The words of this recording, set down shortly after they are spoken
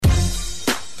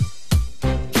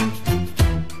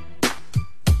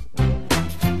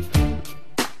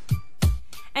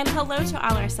And hello to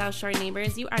all our South Shore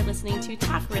neighbors. You are listening to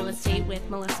Talk Real Estate with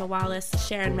Melissa Wallace,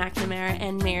 Sharon McNamara,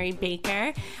 and Mary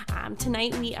Baker.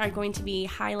 Tonight we are going to be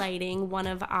highlighting one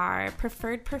of our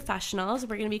preferred professionals.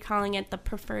 We're going to be calling it the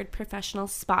Preferred Professional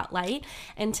Spotlight.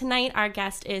 And tonight our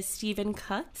guest is Stephen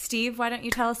Cook. Steve, why don't you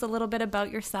tell us a little bit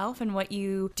about yourself and what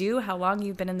you do, how long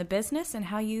you've been in the business, and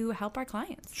how you help our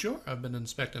clients? Sure. I've been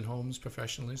inspecting homes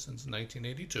professionally since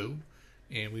 1982.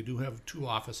 And we do have two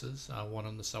offices, one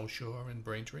on the South Shore in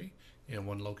Braintree and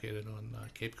one located on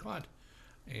Cape Cod.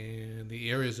 And the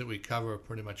areas that we cover are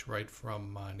pretty much right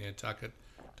from Nantucket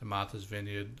to Martha's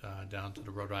Vineyard, down to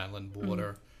the Rhode Island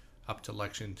border, up to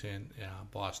Lexington,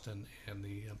 Boston, and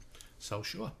the South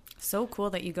Shore. So cool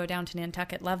that you go down to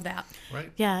Nantucket. Love that.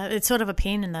 Right. Yeah, it's sort of a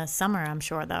pain in the summer, I'm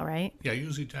sure, though, right? Yeah,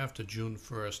 usually after June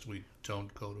 1st, we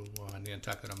don't go to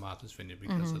Nantucket or Martha's Vineyard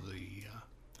because of the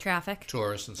Traffic.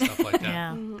 tourists and stuff like that.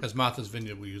 Yeah. Because Martha's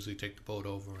Vineyard, we usually take the boat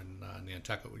over, and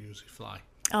Nantucket, we usually fly.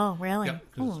 Oh, really? Yep,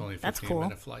 because it's Ooh, only a that's cool.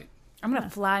 15-minute flight. I'm going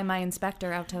to fly my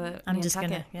inspector out to I'm Nantucket. just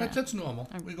gonna. Yeah. That's normal.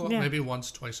 We go up Yeah. maybe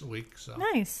once, twice a week. So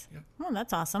Nice. Yep. Oh,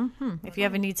 that's awesome. If you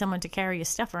ever need someone to carry your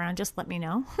stuff around, just let me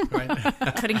know. Right.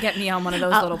 Couldn't get me on one of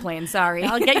those little planes. Sorry.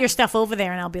 I'll get your stuff over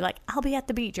there, and I'll be like, I'll be at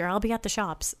the beach or I'll be at the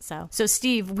shops. So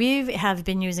Steve, we have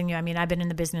been using you. I mean, I've been in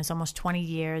the business almost 20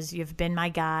 years. You've been my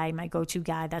guy, my go-to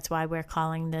guy. That's why we're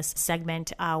calling this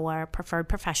segment our Preferred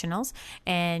Professionals.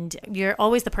 And you're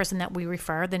always the person that we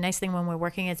refer. The nice thing when we're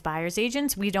working as buyer's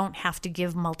agents, we don't have to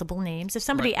give multiple names. If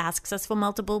somebody Right. asks us for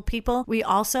multiple people, we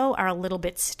also are a little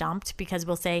bit stumped because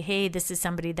we'll say, hey, this is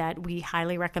somebody that we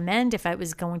highly recommend. If I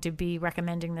was going to be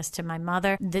recommending this to my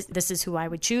mother, this is who I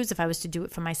would choose. If I was to do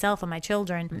it for myself or my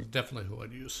children, Definitely who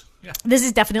I'd use. Yeah. this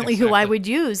is definitely who I Exactly. would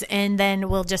use. And then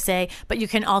we'll just say, but you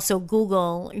can also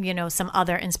Google, some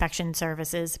other inspection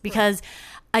services, because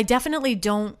I definitely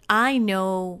don't, I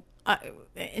know,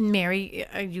 and Mary,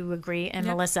 you agree, and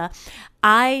Melissa,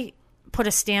 I put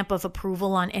a stamp of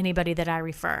approval on anybody that I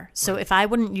refer. So if I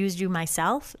wouldn't use you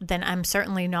myself, then I'm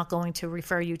certainly not going to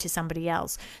refer you to somebody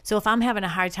else. So if I'm having a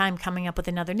hard time coming up with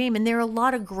another name, and there are a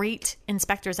lot of great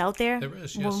inspectors out there. There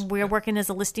is, yes. When we're working as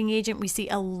a listing agent, we see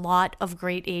a lot of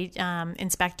great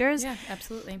inspectors. Yeah,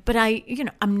 absolutely. But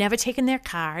I'm never taking their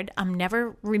card. I'm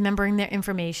never remembering their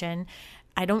information.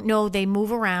 I don't know. They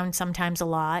move around sometimes a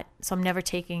lot, so I'm never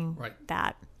taking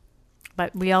that.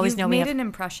 But we always You've know made we have an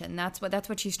impression. That's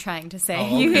what she's trying to say. Oh,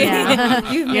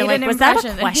 okay. You've made You're like, an was that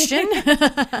impression.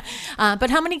 a question? But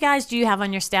how many guys do you have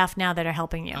on your staff now that are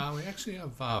helping you? We actually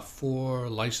have 4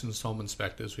 licensed home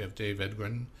inspectors. We have Dave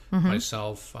Edgren,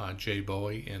 myself, Jay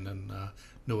Bowie, and then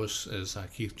newest is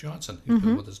Keith Johnson. He's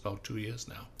been with us about 2 years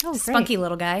now. Oh, great. Spunky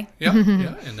little guy. Yeah,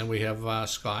 yeah. And then we have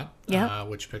Scott, Yeah.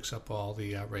 which picks up all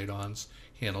the radons,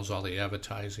 handles all the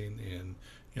advertising and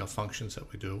functions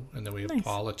that we do. And then we have Nice.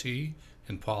 Paula T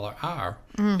and Paula R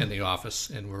in the office,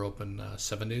 and we're open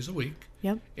 7 days a week,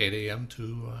 Yep. 8 a.m.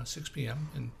 to 6 p.m.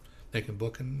 And they can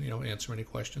book and answer any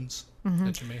questions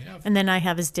that you may have. And then I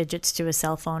have his digits to his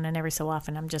cell phone, and every so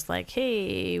often I'm just like,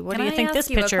 hey, what Can do you I think ask this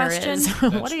you a picture question? is?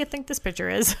 What do you think this picture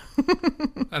is?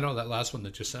 I know that last one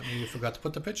that you sent me, you forgot to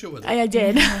put the picture with it. I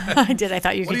did. I did. I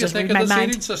thought you What could do you just think read of my the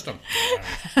mind. seating system?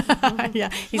 Yeah.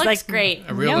 He's Looks like, great.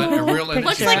 A real energy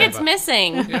Looks like it's saver.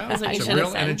 missing. Yeah, Is what you it's should a real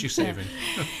have said. energy saving.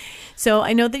 So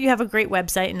I know that you have a great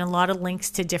website and a lot of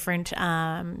links to different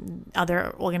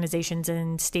other organizations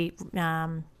and state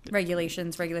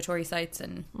Regulations, regulatory sites,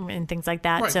 and things like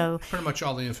that. Right. So Pretty much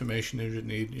all the information that you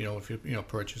need, if you're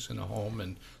purchasing a home,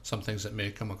 and some things that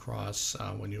may come across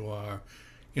when you are,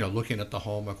 looking at the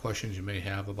home, or questions you may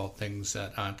have about things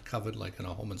that aren't covered, like in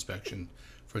a home inspection,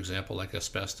 for example, like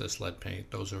asbestos, lead paint.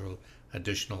 Those are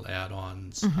additional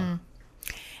add-ons.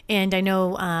 And I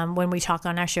know when we talk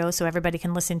on our show, so everybody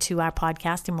can listen to our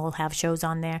podcast, and we'll have shows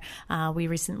on there. We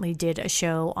recently did a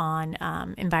show on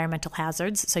environmental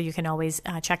hazards, so you can always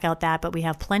check out that. But we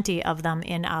have plenty of them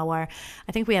in I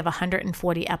think we have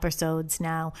 140 episodes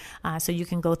now. So you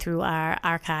can go through our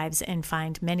archives and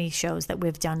find many shows that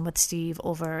we've done with Steve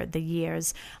over the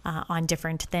years on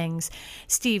different things.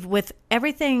 Steve, with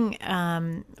everything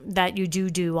that you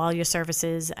do, all your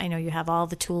services, I know you have all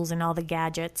the tools and all the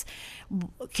gadgets.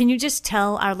 Can you just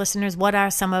tell our listeners what are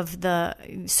some of the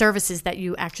services that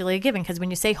you actually are giving? Because when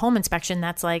you say home inspection,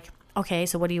 that's like, okay,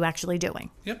 so what are you actually doing?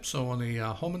 Yep. So on the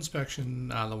home inspection,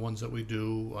 the ones that we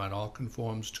do, it all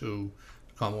conforms to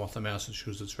the Commonwealth of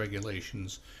Massachusetts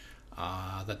regulations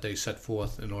that they set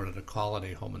forth in order to call it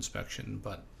a home inspection.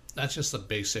 But that's just the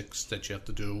basics that you have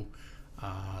to do.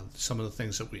 Some of the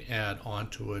things that we add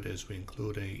onto it is we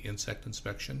include a insect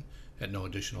inspection at no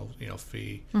additional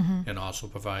fee, and also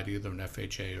provide either an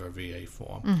FHA or a VA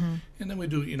form. And then we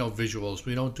do visuals.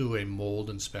 We don't do a mold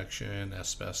inspection,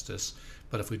 asbestos,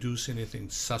 but if we do see anything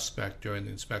suspect during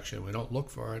the inspection, we don't look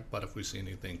for it. But if we see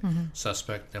anything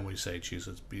suspect, then we say, geez,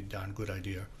 it'd be a darn good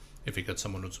idea if you get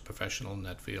someone who's a professional in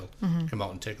that field, come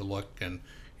out and take a look. And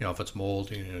if it's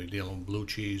mold, you're dealing with blue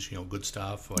cheese, good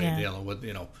stuff, or you're dealing with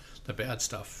the bad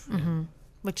stuff.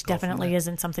 Which definitely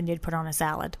isn't something you'd put on a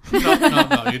salad.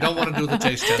 No. You don't want to do the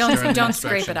taste test during the inspection. Don't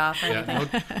scrape it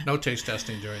off. No taste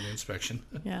testing during the inspection.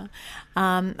 Yeah.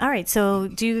 All right. So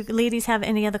do you ladies have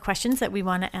any other questions that we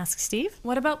want to ask Steve?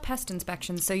 What about pest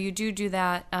inspections? So you do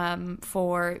that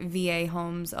for VA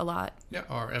homes a lot? Yeah,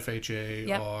 or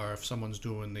FHA, or if someone's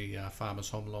doing the Farmer's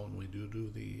Home Loan, we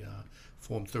do the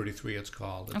Form 33, it's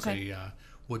called. It's a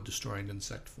wood-destroying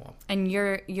insect form. And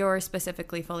you're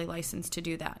specifically fully licensed to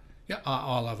do that? Yeah,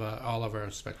 all of our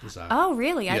inspectors are. Oh,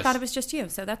 really? Yes. I thought it was just you,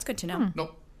 so that's good to know.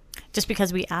 Nope. Just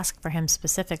because we asked for him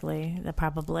specifically, that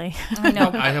probably. I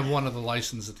know. I have one of the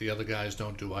licenses that the other guys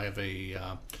don't do. I have a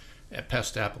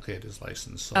pest applicator's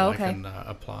license, so I can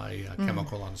apply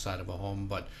chemical on the side of a home.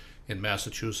 But in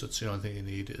Massachusetts, the only thing you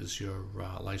need is your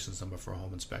license number for a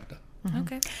home inspector.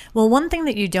 Okay. Well, one thing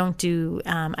that you don't do,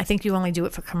 I think you only do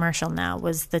it for commercial now,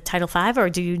 was the Title V, or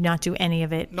do you not do any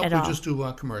of it at all? No, we just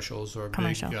do commercials or big,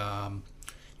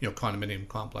 condominium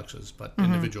complexes. But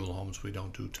individual homes, we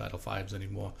don't do Title Vs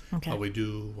anymore. Okay. But we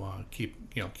do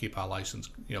keep our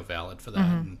license, valid for that.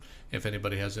 And if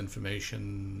anybody has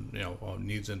information, or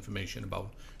needs information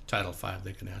about Title V,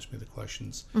 they can ask me the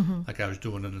questions. Like I was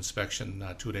doing an inspection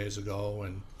 2 days ago,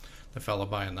 and the fellow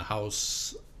buying the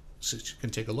house said, you can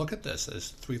take a look at this.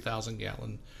 There's a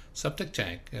 3,000-gallon septic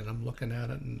tank, and I'm looking at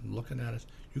it.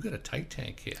 You got a tight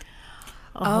tank here.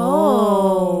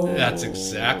 Oh. That's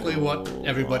exactly what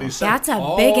everybody said. That's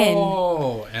a big one.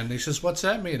 Oh, and he says, what's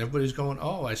that mean? Everybody's going,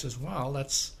 oh. I says, well,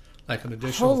 that's like an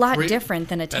additional whole lot different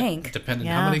than a tank. Depending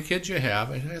on how many kids you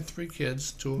have. I had 3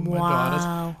 kids, 2 of my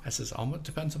daughters. I says, it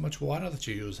depends how much water that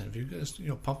you use. And if you just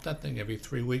pump that thing every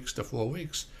 3 weeks to 4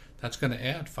 weeks, that's going to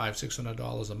add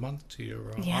 $500-$600 a month to your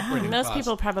operating most costs.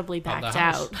 people probably backed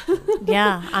out.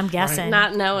 Yeah, I'm guessing.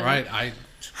 Not knowing. Right.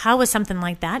 How was something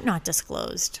like that not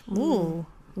disclosed? Ooh.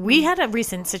 We had a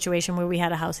recent situation where we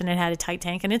had a house and it had a tight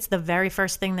tank, and it's the very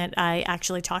first thing that I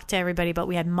actually talked to everybody about.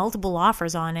 We had multiple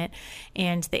offers on it,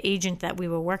 and the agent that we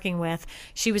were working with,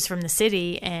 she was from the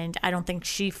city, and I don't think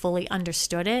she fully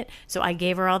understood it. So I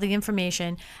gave her all the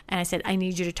information, and I said, I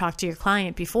need you to talk to your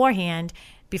client beforehand,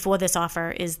 before this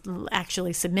offer is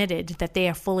actually submitted, that they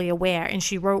are fully aware. And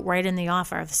she wrote right in the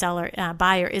offer, the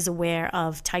buyer is aware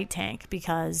of tight tank,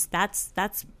 because that's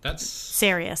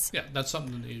serious. Yeah, that's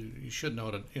something that you should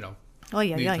know to,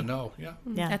 need to know. Yeah.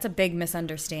 That's a big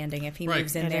misunderstanding if he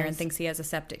moves in there and thinks he has a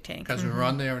septic tank. Because we were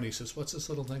on there and he says, what's this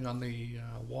little thing on the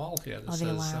wall here that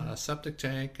says septic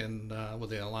tank and with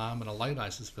the alarm and a light? I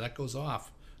says, if that goes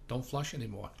off, don't flush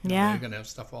anymore. You're going to have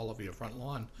stuff all over your front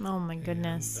lawn. Oh, my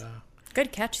goodness. And,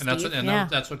 good catch, Steve.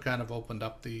 That's what kind of opened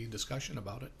up the discussion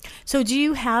about it. So do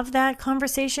you have that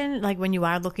conversation? Like when you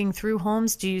are looking through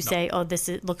homes, do you say, oh,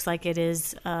 it looks like it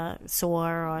is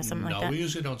sore or something like that? No, we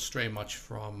usually don't stray much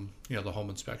from, the home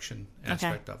inspection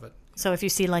aspect of it. So if you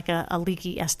see like a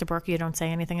leaky Estabrook, you don't say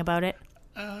anything about it?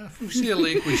 If we see a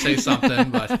leak, we say something,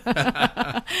 but...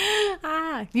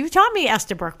 You taught me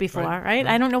Estabrook before, right?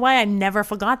 I don't know why I never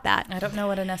forgot that. I don't know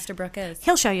what an Estabrook is.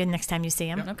 He'll show you next time you see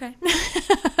him. Yeah. Okay.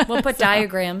 We'll put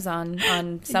diagrams on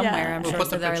somewhere, I'm sure,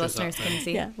 so that our listeners can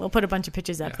see. Yeah, we'll put a bunch of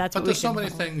pictures up. That's but what there's so many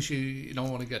things you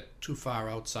don't want to get too far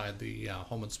outside the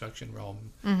home inspection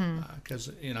realm,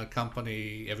 because in a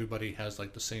company, everybody has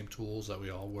like the same tools that we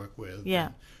all work with. Yeah.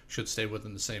 And should stay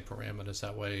within the same parameters.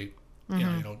 That way,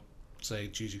 you don't say,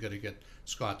 geez, you got to get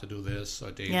Scott to do this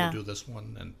or Dave to do this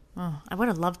one. And I would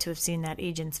have loved to have seen that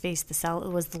agent's face.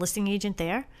 Was the listing agent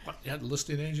there? The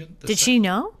listing agent. Did she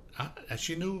know?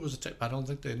 She knew it was a type. I don't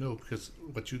think they knew, because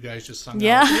what you guys just sung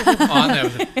out on there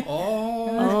was,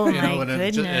 my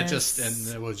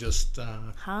goodness. It was just.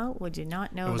 How would you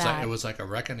not know that? It was like a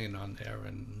reckoning on there,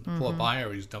 and the poor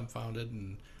buyer, he's dumbfounded,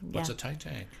 and what's a tight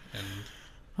tank? And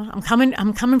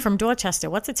I'm coming from Dorchester.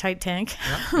 What's a tight tank?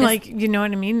 Yeah. You know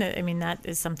what I mean? I mean, that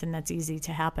is something that's easy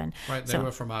to happen. Right. They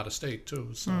were from out of state too.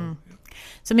 So.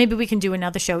 So maybe we can do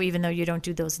another show, even though you don't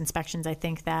do those inspections. I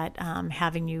think that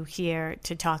having you here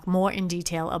to talk more in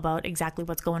detail about exactly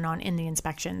what's going on in the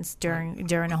inspections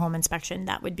during a home inspection,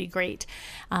 that would be great.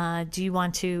 Do you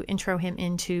want to intro him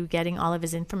into getting all of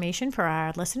his information for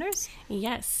our listeners?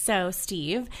 Yes. So,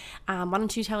 Steve, why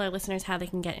don't you tell our listeners how they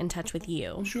can get in touch with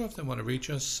you? Sure. If they want to reach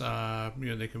us,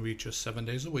 they can reach us 7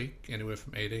 days a week, anywhere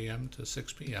from 8 a.m. to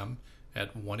 6 p.m.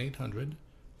 at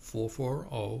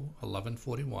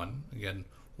 1-800-440-1141. Again,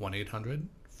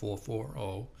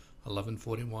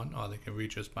 1-800-440-1141, or they can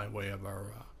reach us by way of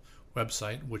our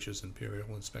website, which is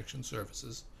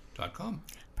imperialinspectionservices.com.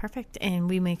 Perfect. And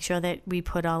we make sure that we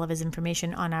put all of his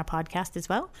information on our podcast as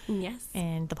well. Yes.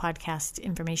 And the podcast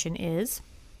information is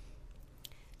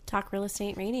Talk Real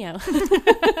Estate Radio.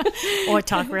 or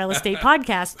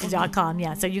talkrealestatepodcast.com.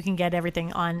 Yeah, so you can get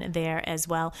everything on there as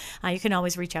well. You can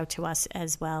always reach out to us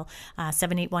as well.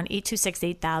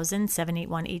 781-826-8000,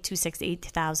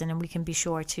 781-826-8000, and we can be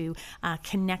sure to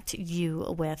connect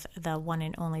you with the one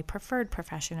and only preferred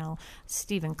professional,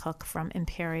 Stephen Cook from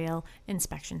Imperial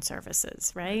Inspection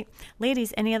Services, right?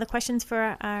 Ladies, any other questions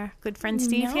for our good friend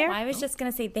Steve No, here? I was just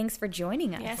going to say thanks for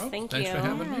joining us. Yes, Thanks you. for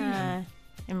having me.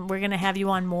 And we're going to have you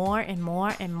on more and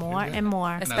more and more and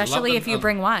more. Especially if you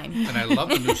bring wine. And I love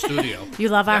the new studio. You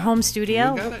love our Yeah, home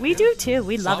studio? you got it, We yeah. do too.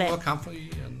 We It's love a lot it. more comfy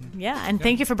and Yeah, and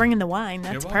thank you for bringing the wine.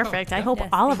 That's You're welcome. perfect. I Yeah. hope Yes,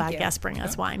 all of thank our you. guests bring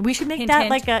us wine. We should make Hint, that hint.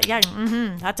 like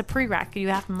that's a prereq.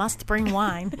 You must bring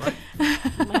wine.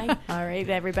 Right. All right,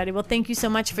 everybody. Well, thank you so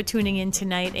much for tuning in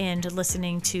tonight and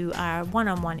listening to our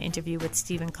one-on-one interview with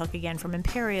Stephen Cook again from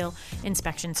Imperial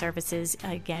Inspection Services.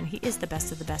 Again, he is the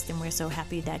best of the best, and we're so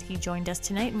happy that he joined us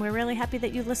tonight, and we're really happy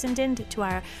that you listened in to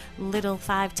our little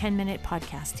 5-10 minute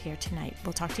podcast here tonight.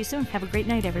 We'll talk to you soon. Have a great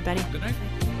night, everybody. good night.